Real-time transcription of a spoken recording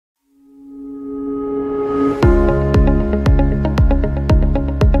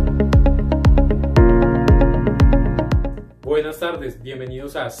tardes,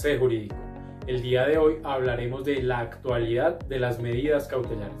 bienvenidos a Ser Jurídico. El día de hoy hablaremos de la actualidad de las medidas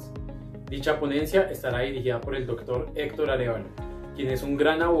cautelares. Dicha ponencia estará dirigida por el doctor Héctor Arevalo, quien es un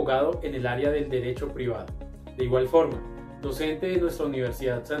gran abogado en el área del derecho privado. De igual forma, docente de nuestra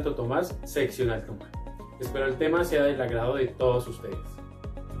Universidad Santo Tomás, seccional Tunja. Espero el tema sea del agrado de todos ustedes.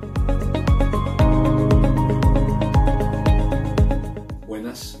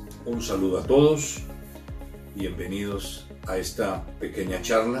 Buenas, un saludo a todos. Bienvenidos a esta pequeña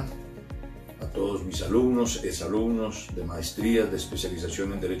charla. A todos mis alumnos, exalumnos de maestrías, de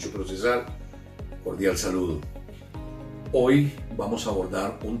especialización en Derecho Procesal, cordial saludo. Hoy vamos a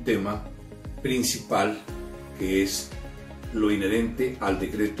abordar un tema principal que es lo inherente al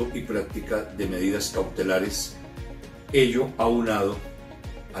decreto y práctica de medidas cautelares, ello aunado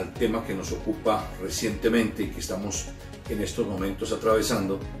al tema que nos ocupa recientemente y que estamos en estos momentos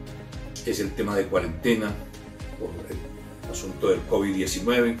atravesando, es el tema de cuarentena por el asunto del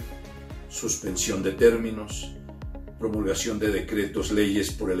COVID-19, suspensión de términos, promulgación de decretos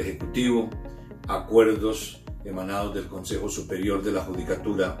leyes por el Ejecutivo, acuerdos emanados del Consejo Superior de la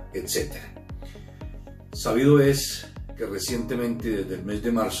Judicatura, etc. Sabido es que recientemente, desde el mes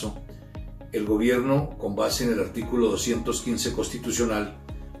de marzo, el gobierno, con base en el artículo 215 constitucional,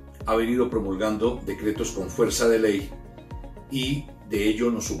 ha venido promulgando decretos con fuerza de ley y de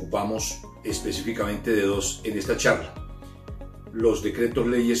ello nos ocupamos específicamente de dos en esta charla. Los decretos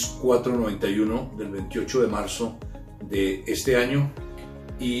leyes 491 del 28 de marzo de este año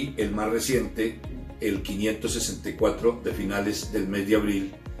y el más reciente, el 564 de finales del mes de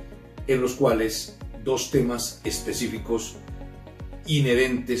abril, en los cuales dos temas específicos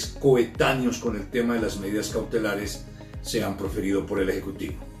inherentes, coetáneos con el tema de las medidas cautelares, se han proferido por el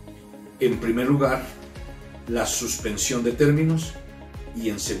Ejecutivo. En primer lugar, la suspensión de términos y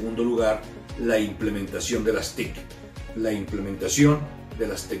en segundo lugar, la implementación de las TIC, la implementación de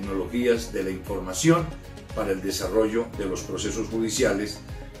las tecnologías de la información para el desarrollo de los procesos judiciales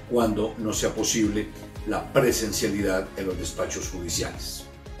cuando no sea posible la presencialidad en los despachos judiciales.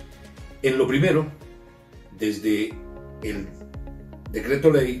 En lo primero, desde el Decreto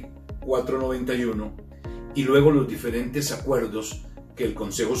Ley 491 y luego los diferentes acuerdos que el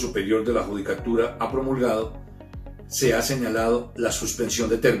Consejo Superior de la Judicatura ha promulgado, se ha señalado la suspensión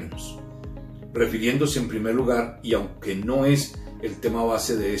de términos, refiriéndose en primer lugar, y aunque no es el tema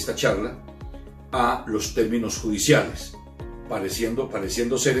base de esta charla, a los términos judiciales,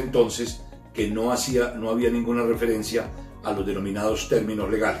 pareciendo ser entonces que no había ninguna referencia a los denominados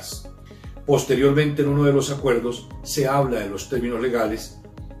términos legales. Posteriormente, en uno de los acuerdos se habla de los términos legales,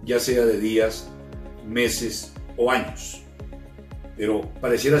 ya sea de días, meses o años. Pero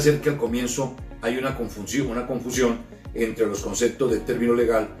pareciera ser que al comienzo hay una confusión entre los conceptos de término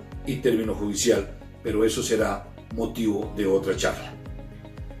legal y término judicial, pero eso será motivo de otra charla.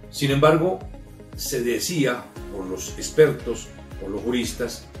 Sin embargo, se decía por los expertos, por los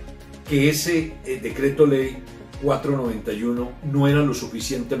juristas, que ese decreto ley 491 no era lo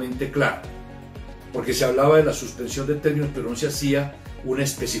suficientemente claro, porque se hablaba de la suspensión de términos, pero no se hacía una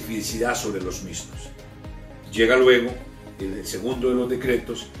especificidad sobre los mismos. Llega luego el segundo de los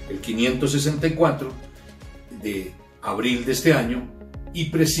decretos, el 564 de abril de este año, y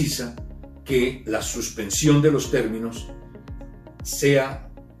precisa que la suspensión de los términos sea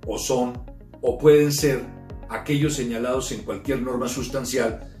o son o pueden ser aquellos señalados en cualquier norma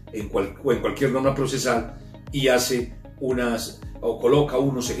sustancial o en cualquier norma procesal, y hace o coloca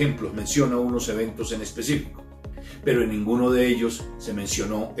unos ejemplos, menciona unos eventos en específico, pero en ninguno de ellos se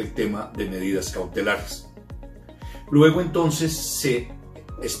mencionó el tema de medidas cautelares. Luego entonces se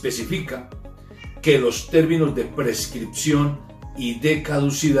especifica que los términos de prescripción y de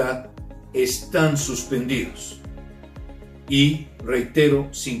caducidad están suspendidos. Y reitero,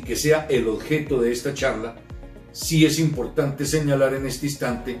 sin que sea el objeto de esta charla, sí es importante señalar en este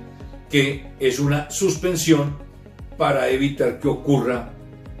instante que es una suspensión para evitar que ocurra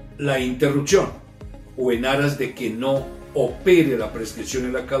la interrupción o en aras de que no opere la prescripción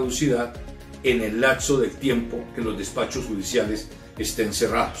y la caducidad en el lapso del tiempo que los despachos judiciales estén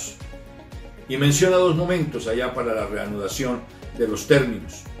cerrados. Y menciona dos momentos allá para la reanudación de los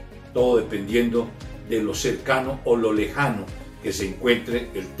términos, todo dependiendo de lo cercano o lo lejano que se encuentre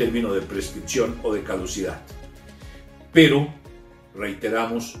el término de prescripción o de caducidad. Pero,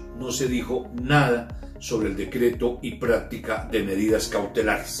 reiteramos, no se dijo nada sobre el decreto y práctica de medidas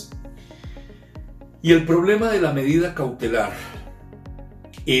cautelares. Y el problema de la medida cautelar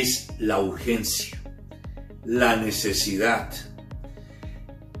es la urgencia, la necesidad,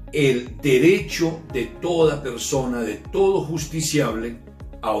 el derecho de toda persona, de todo justiciable,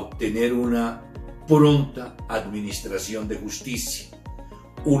 a obtener una pronta administración de justicia,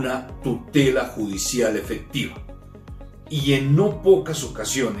 una tutela judicial efectiva. Y en no pocas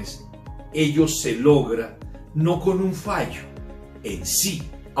ocasiones ello se logra no con un fallo en sí,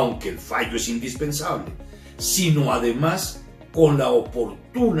 aunque el fallo es indispensable, sino además con la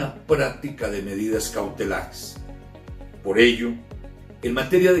oportuna práctica de medidas cautelares. Por ello, en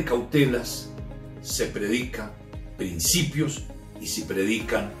materia de cautelas se predican principios y se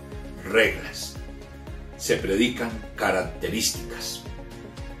predican reglas, se predican características.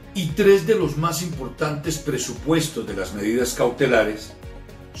 Y tres de los más importantes presupuestos de las medidas cautelares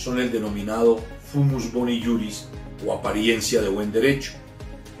son el denominado fumus boni juris o apariencia de buen derecho,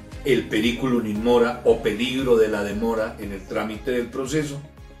 el periculum in mora o peligro de la demora en el trámite del proceso,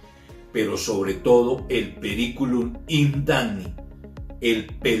 pero sobre todo el periculum in danni, el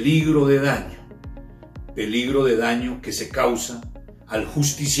peligro de daño que se causa al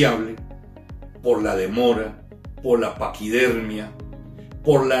justiciable por la demora, por la paquidermia,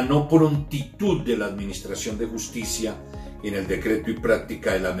 por la no prontitud de la administración de justicia en el decreto y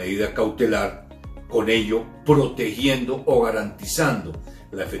práctica de la medida cautelar, con ello protegiendo o garantizando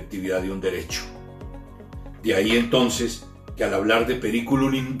la efectividad de un derecho. De ahí entonces que al hablar de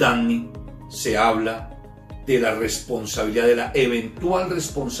periculum in danni se habla de la responsabilidad, de la eventual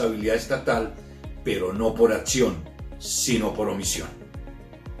responsabilidad estatal, pero no por acción, sino por omisión.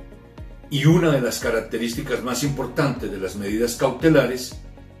 Y una de las características más importantes de las medidas cautelares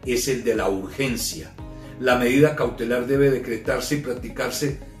es el de la urgencia. La medida cautelar debe decretarse y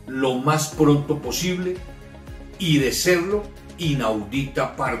practicarse lo más pronto posible y, de serlo,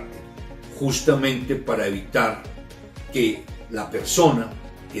 inaudita parte, justamente para evitar que la persona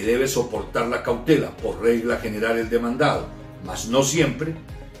que debe soportar la cautela, por regla general el demandado, mas no siempre,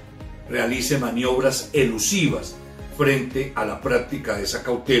 realice maniobras elusivas frente a la práctica de esa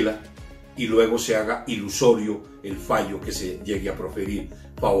cautela y luego se haga ilusorio el fallo que se llegue a proferir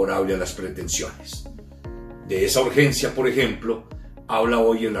favorable a las pretensiones. De esa urgencia, por ejemplo, habla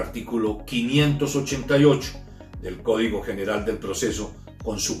hoy el artículo 588 del Código General del Proceso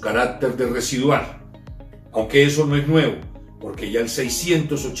con su carácter de residual, aunque eso no es nuevo, porque ya el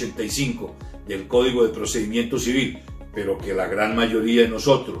 685 del Código de Procedimiento Civil, pero que la gran mayoría de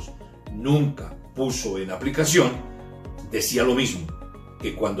nosotros nunca puso en aplicación, decía lo mismo,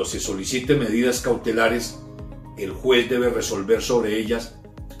 que cuando se soliciten medidas cautelares, el juez debe resolver sobre ellas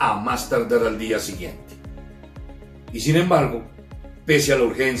a más tardar al día siguiente. Y sin embargo, pese a la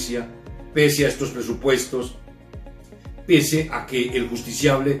urgencia, pese a estos presupuestos, pese a que el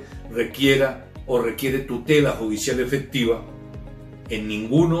justiciable requiere tutela judicial efectiva, en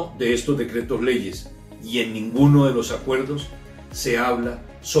ninguno de estos decretos leyes y en ninguno de los acuerdos se habla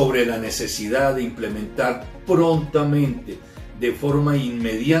sobre la necesidad de implementar prontamente, de forma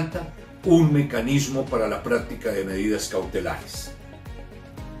inmediata, un mecanismo para la práctica de medidas cautelares.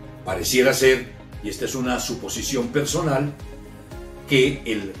 Pareciera ser, y esta es una suposición personal, que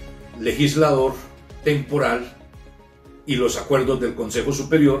el legislador temporal y los acuerdos del Consejo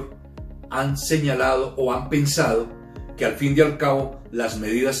Superior han señalado o han pensado que al fin y al cabo las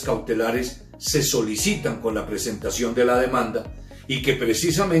medidas cautelares se solicitan con la presentación de la demanda y que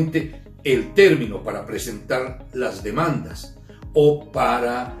precisamente el término para presentar las demandas o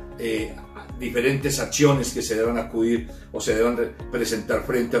para diferentes acciones que se deban acudir o se deban presentar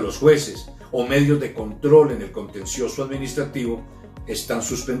frente a los jueces o medios de control en el contencioso administrativo están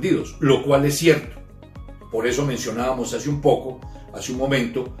suspendidos, lo cual es cierto. Por eso mencionábamos hace un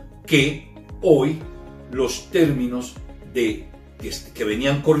momento, que hoy los términos que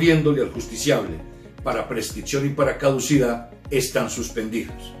venían corriéndole al justiciable para prescripción y para caducidad están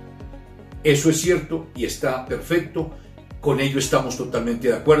suspendidos. Eso es cierto y está perfecto, con ello estamos totalmente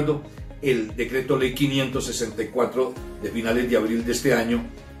de acuerdo. El decreto ley 564 de finales de abril de este año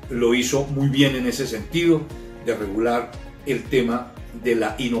lo hizo muy bien en ese sentido, de regular el tema de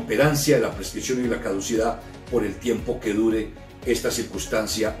la inoperancia de la prescripción y la caducidad por el tiempo que dure esta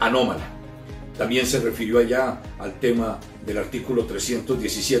circunstancia anómala. También se refirió allá al tema del artículo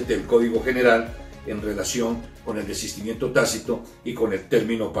 317 del Código General en relación con el desistimiento tácito y con el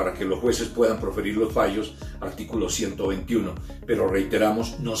término para que los jueces puedan proferir los fallos, artículo 121. Pero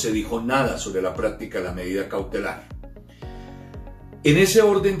reiteramos, no se dijo nada sobre la práctica de la medida cautelar. En ese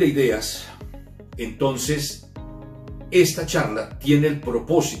orden de ideas, entonces, esta charla tiene el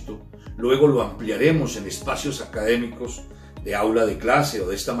propósito, luego lo ampliaremos en espacios académicos de aula de clase o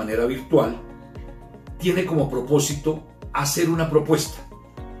de esta manera virtual, tiene como propósito hacer una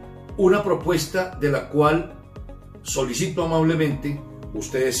propuesta de la cual solicito amablemente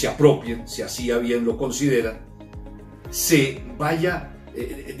ustedes se apropien, si así a bien lo consideran, se vaya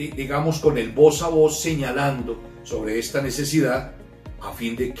digamos, con el voz a voz señalando sobre esta necesidad a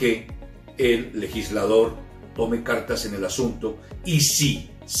fin de que el legislador tome cartas en el asunto y si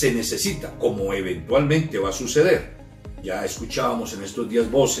se necesita, como eventualmente va a suceder, ya escuchábamos en estos días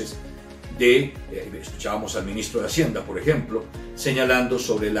voces escuchábamos al ministro de Hacienda, por ejemplo, señalando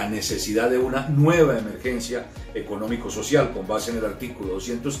sobre la necesidad de una nueva emergencia económico-social con base en el artículo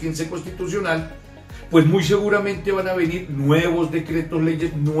 215 constitucional, pues muy seguramente van a venir nuevos decretos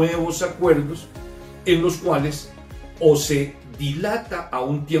leyes, nuevos acuerdos en los cuales o se dilata a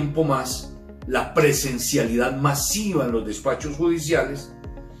un tiempo más la presencialidad masiva en los despachos judiciales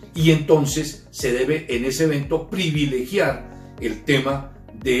y entonces se debe en ese evento privilegiar el tema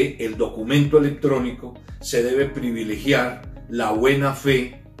del documento electrónico, se debe privilegiar la buena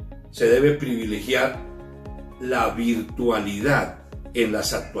fe, se debe privilegiar la virtualidad en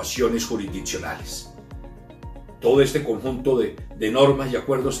las actuaciones jurisdiccionales. Todo este conjunto de normas y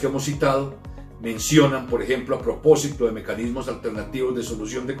acuerdos que hemos citado mencionan, por ejemplo, a propósito de mecanismos alternativos de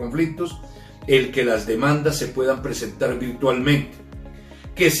solución de conflictos, el que las demandas se puedan presentar virtualmente,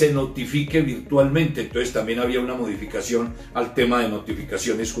 que se notifique virtualmente. Entonces también había una modificación al tema de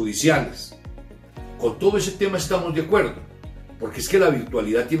notificaciones judiciales. Con todo ese tema estamos de acuerdo, porque es que la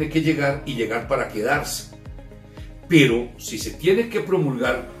virtualidad tiene que llegar y llegar para quedarse. Pero si se tiene que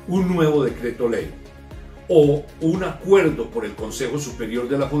promulgar un nuevo decreto ley o un acuerdo por el Consejo Superior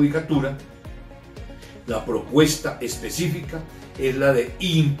de la Judicatura, la propuesta específica es la de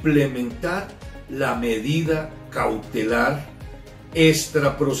implementar la medida cautelar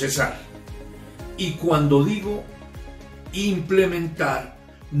extraprocesal. Y cuando digo implementar,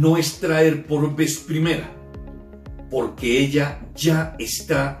 no es traer por vez primera, porque ella ya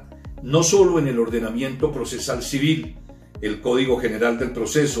está no solo en el ordenamiento procesal civil, el Código General del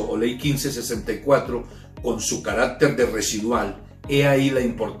Proceso o Ley 1564, con su carácter de residual, he ahí la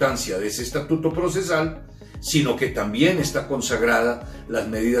importancia de ese estatuto procesal, sino que también está consagrada las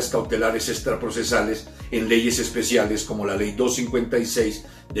medidas cautelares extraprocesales en leyes especiales como la Ley 256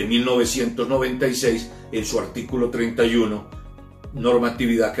 de 1996 en su artículo 31,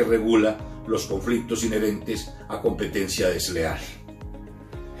 normatividad que regula los conflictos inherentes a competencia desleal.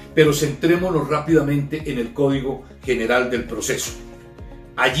 Pero centrémonos rápidamente en el Código General del Proceso.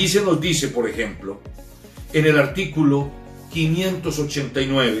 Allí se nos dice, por ejemplo, en el artículo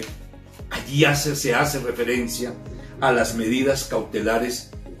 589, allí se hace referencia a las medidas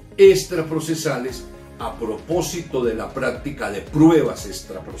cautelares extraprocesales a propósito de la práctica de pruebas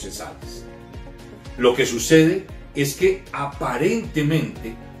extraprocesales. Lo que sucede es que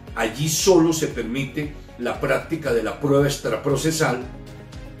aparentemente allí solo se permite la práctica de la prueba extraprocesal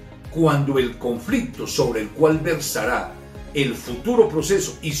cuando el conflicto sobre el cual versará el futuro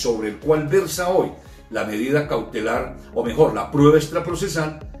proceso y sobre el cual versa hoy la medida cautelar, o mejor, la prueba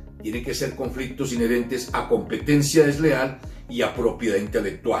extraprocesal, tiene que ser conflictos inherentes a competencia desleal y a propiedad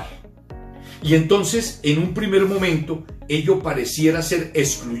intelectual. Y entonces, en un primer momento, ello pareciera ser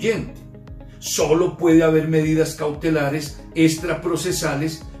excluyente. Solo puede haber medidas cautelares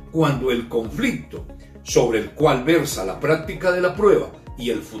extraprocesales cuando el conflicto sobre el cual versa la práctica de la prueba y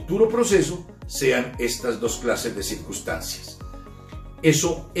el futuro proceso sean estas dos clases de circunstancias.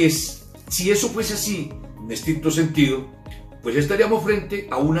 Si eso fuese así, en estricto sentido, pues estaríamos frente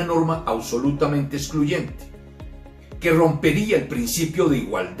a una norma absolutamente excluyente, que rompería el principio de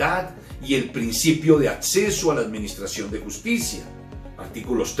igualdad y el principio de acceso a la administración de justicia,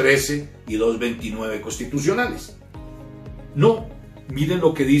 artículos 13 y 229 constitucionales. No, miren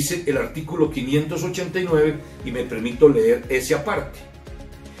lo que dice el artículo 589 y me permito leer ese aparte.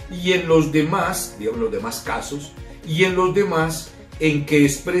 Y en los demás, digamos los demás casos, y en los demás en que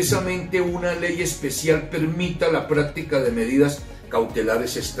expresamente una ley especial permita la práctica de medidas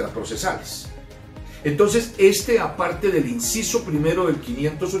cautelares extraprocesales. Entonces, aparte del inciso primero del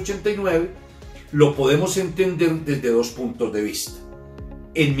 589, lo podemos entender desde dos puntos de vista.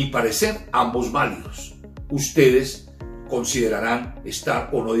 En mi parecer, ambos válidos. Ustedes considerarán estar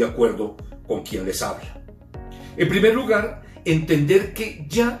o no de acuerdo con quien les habla. En primer lugar, entender que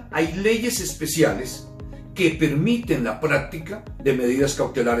ya hay leyes especiales que permiten la práctica de medidas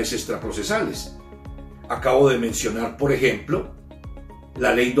cautelares extraprocesales. Acabo de mencionar, por ejemplo,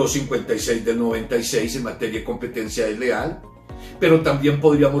 la Ley 256 del 96 en materia de competencia desleal, pero también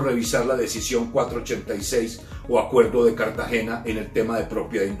podríamos revisar la decisión 486 o Acuerdo de Cartagena en el tema de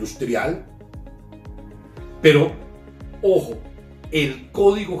propiedad industrial. Pero, ojo, el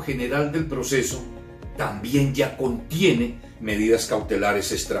Código General del Proceso también ya contiene medidas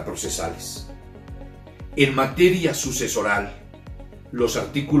cautelares extraprocesales. En materia sucesoral, los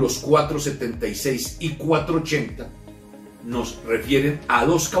artículos 476 y 480 nos refieren a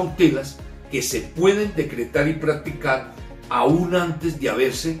dos cautelas que se pueden decretar y practicar aún antes de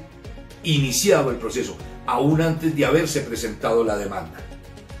haberse iniciado el proceso, aún antes de haberse presentado la demanda.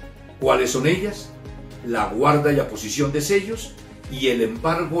 ¿Cuáles son ellas? La guarda y aposición de sellos y el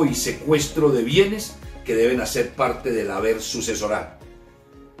embargo y secuestro de bienes que deben hacer parte del haber sucesoral.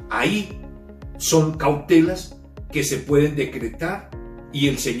 Ahí son cautelas que se pueden decretar y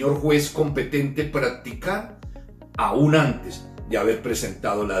el señor juez competente practicar aún antes de haber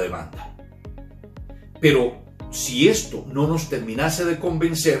presentado la demanda. Pero si esto no nos terminase de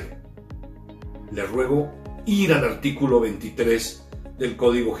convencer, les ruego ir al artículo 23 del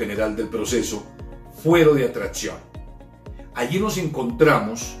Código General del Proceso, fuero de atracción. Allí nos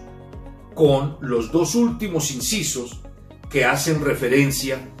encontramos con los dos últimos incisos que hacen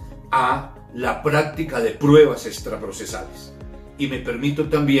referencia a la práctica de pruebas extraprocesales. Y me permito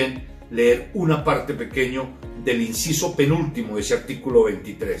también leer una parte pequeña del inciso penúltimo de ese artículo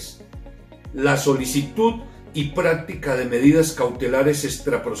 23. La solicitud y práctica de medidas cautelares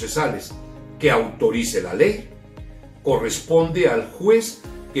extraprocesales que autorice la ley corresponde al juez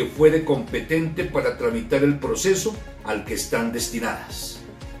que fuere competente para tramitar el proceso al que están destinadas.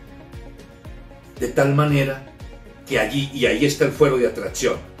 De tal manera que allí, y ahí está el fuero de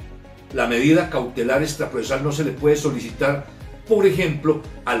atracción, la medida cautelar extraprocesal no se le puede solicitar, por ejemplo,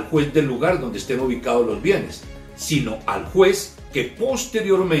 al juez del lugar donde estén ubicados los bienes, sino al juez que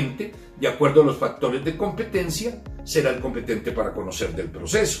posteriormente, de acuerdo a los factores de competencia, será el competente para conocer del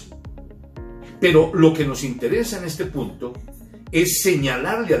proceso. Pero lo que nos interesa en este punto es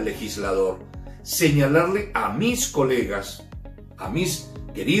señalarle al legislador, señalarle a mis colegas, a mis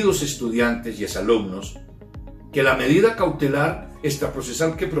queridos estudiantes y exalumnos, que la medida cautelar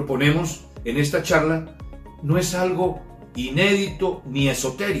extraprocesal que proponemos en esta charla no es algo inédito ni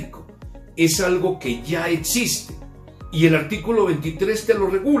esotérico, es algo que ya existe y el artículo 23 te lo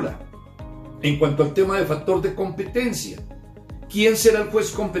regula. En cuanto al tema de factor de competencia, ¿quién será el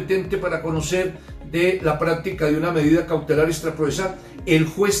juez competente para conocer de la práctica de una medida cautelar extraprocesal? El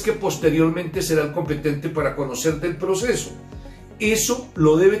juez que posteriormente será el competente para conocer del proceso. Eso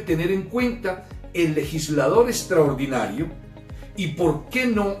lo debe tener en cuenta el legislador extraordinario y, ¿por qué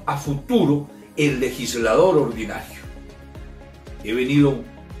no a futuro, el legislador ordinario? He venido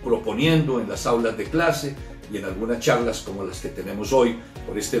proponiendo en las aulas de clase y en algunas charlas como las que tenemos hoy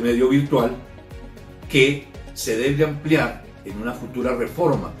por este medio virtual que se debe ampliar en una futura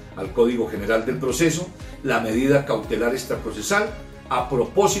reforma al Código General del Proceso la medida cautelar extraprocesal a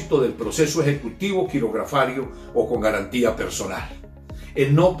propósito del proceso ejecutivo, quirografario o con garantía personal.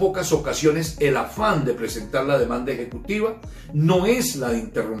 En no pocas ocasiones el afán de presentar la demanda ejecutiva no es la de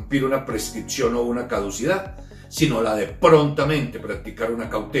interrumpir una prescripción o una caducidad, sino la de prontamente practicar una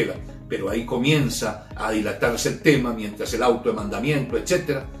cautela, pero ahí comienza a dilatarse el tema mientras el auto de mandamiento,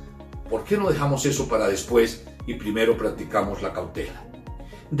 etc. ¿Por qué no dejamos eso para después y primero practicamos la cautela?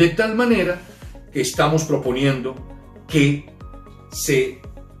 De tal manera que estamos proponiendo que se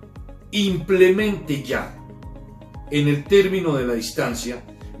implemente ya en el término de la instancia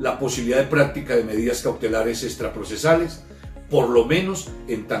la posibilidad de práctica de medidas cautelares extraprocesales, por lo menos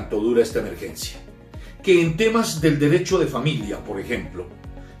en tanto dura esta emergencia. Que en temas del derecho de familia, por ejemplo,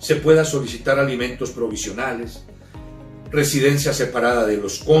 se pueda solicitar alimentos provisionales, residencia separada de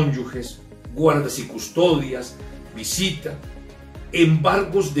los cónyuges, guardas y custodias, visita,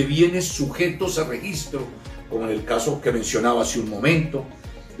 embargos de bienes sujetos a registro, como en el caso que mencionaba hace un momento,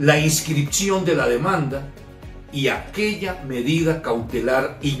 la inscripción de la demanda y aquella medida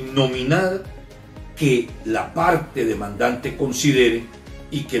cautelar innominada que la parte demandante considere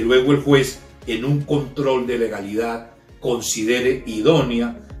y que luego el juez, en un control de legalidad, considere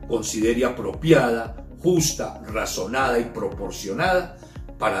idónea, considere apropiada, justa, razonada y proporcionada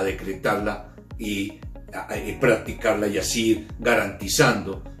para decretarla y practicarla y así ir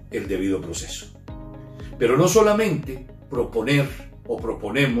garantizando el debido proceso. Pero no solamente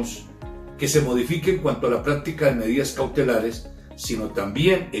proponemos que se modifique en cuanto a la práctica de medidas cautelares, sino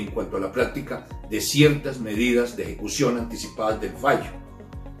también en cuanto a la práctica de ciertas medidas de ejecución anticipadas del fallo,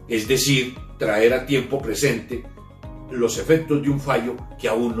 es decir, traer a tiempo presente los efectos de un fallo que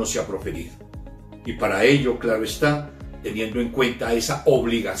aún no se ha proferido. Y para ello, claro está, teniendo en cuenta esa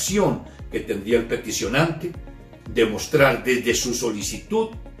obligación que tendría el peticionante de mostrar desde su solicitud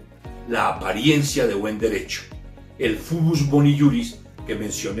la apariencia de buen derecho, el fubus boni iuris que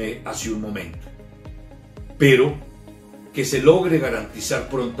mencioné hace un momento, pero que se logre garantizar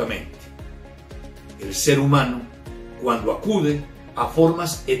prontamente. El ser humano, cuando acude a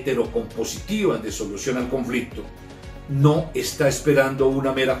formas heterocompositivas de solución al conflicto, no está esperando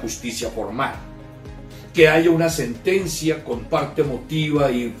una mera justicia formal. que haya una sentencia con parte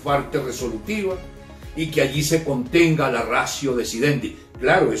motiva y parte resolutiva, y que allí se contenga la ratio decidendi.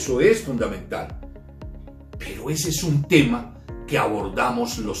 Claro, eso es fundamental. Pero ese es un tema que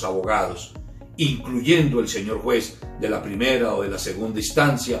abordamos los abogados, incluyendo el señor juez de la primera o de la segunda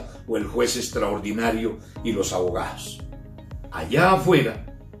instancia, o el juez extraordinario y los abogados. Allá afuera,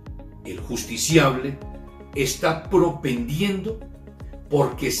 el justiciable está propendiendo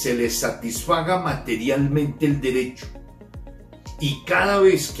porque se le satisfaga materialmente el derecho. Y cada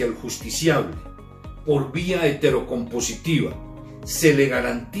vez que al justiciable, por vía heterocompositiva, se le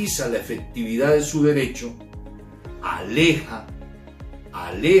garantiza la efectividad de su derecho, aleja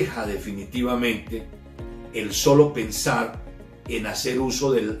definitivamente el solo pensar en hacer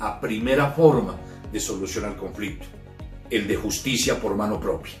uso de la primera forma de solución al conflicto, el de justicia por mano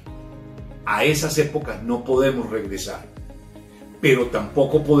propia. A esas épocas no podemos regresar, pero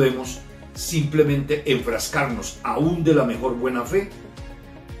tampoco podemos simplemente enfrascarnos, aún de la mejor buena fe,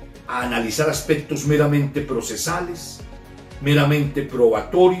 a analizar aspectos meramente procesales, meramente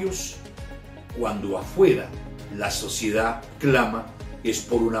probatorios, cuando afuera la sociedad clama es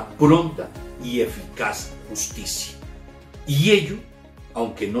por una pronta y eficaz justicia. Y ello,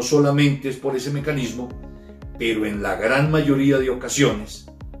 aunque no solamente es por ese mecanismo, pero en la gran mayoría de ocasiones,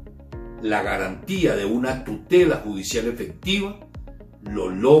 la garantía de una tutela judicial efectiva lo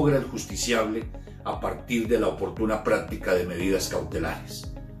logra el justiciable a partir de la oportuna práctica de medidas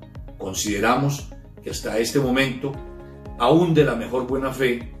cautelares. Consideramos que hasta este momento, aún de la mejor buena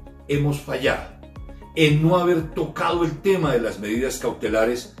fe, hemos fallado en no haber tocado el tema de las medidas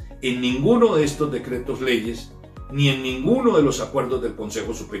cautelares en ninguno de estos decretos leyes, ni en ninguno de los acuerdos del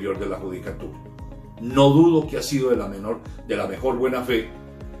Consejo Superior de la Judicatura. No dudo que ha sido de la mejor buena fe,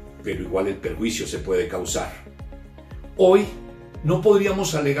 pero igual el perjuicio se puede causar. Hoy no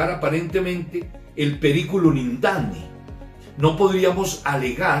podríamos alegar aparentemente el periculum indamni, no podríamos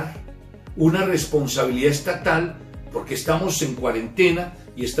alegar una responsabilidad estatal porque estamos en cuarentena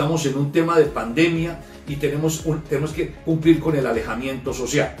y estamos en un tema de pandemia y tenemos que cumplir con el alejamiento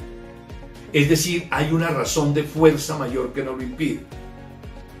social. Es decir, hay una razón de fuerza mayor que nos lo impide.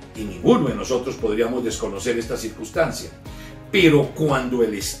 Y ninguno de nosotros podríamos desconocer esta circunstancia. Pero cuando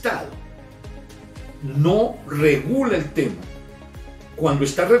el Estado no regula el tema, cuando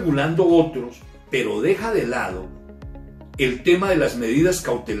está regulando otros, pero deja de lado el tema de las medidas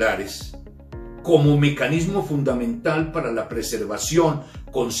cautelares como mecanismo fundamental para la preservación,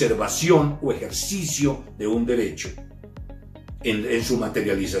 conservación o ejercicio de un derecho en su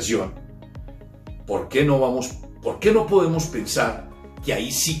materialización, ¿por qué no podemos pensar que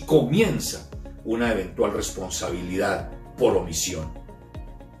ahí sí comienza una eventual responsabilidad por omisión?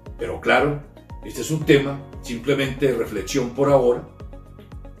 Pero claro, este es un tema simplemente de reflexión por ahora.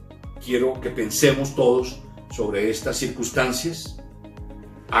 Quiero que pensemos todos sobre estas circunstancias,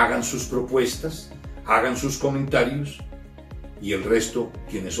 hagan sus propuestas, hagan sus comentarios, y el resto,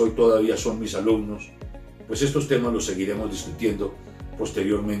 quienes hoy todavía son mis alumnos, pues estos temas los seguiremos discutiendo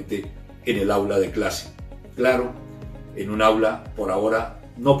posteriormente en el aula de clase. Claro, en un aula por ahora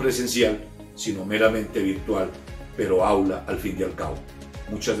no presencial, sino meramente virtual, pero aula al fin y al cabo.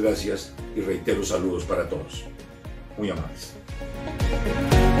 Muchas gracias y reitero saludos para todos. Muy amables.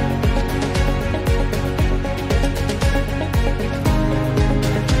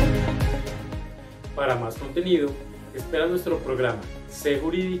 Para más contenido, espera nuestro programa Sé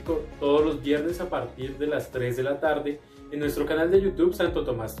Jurídico todos los viernes a partir de las 3 de la tarde en nuestro canal de YouTube Santo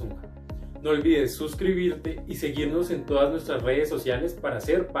Tomás Tunja. No olvides suscribirte y seguirnos en todas nuestras redes sociales para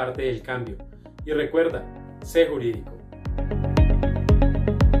ser parte del cambio. Y recuerda, sé jurídico.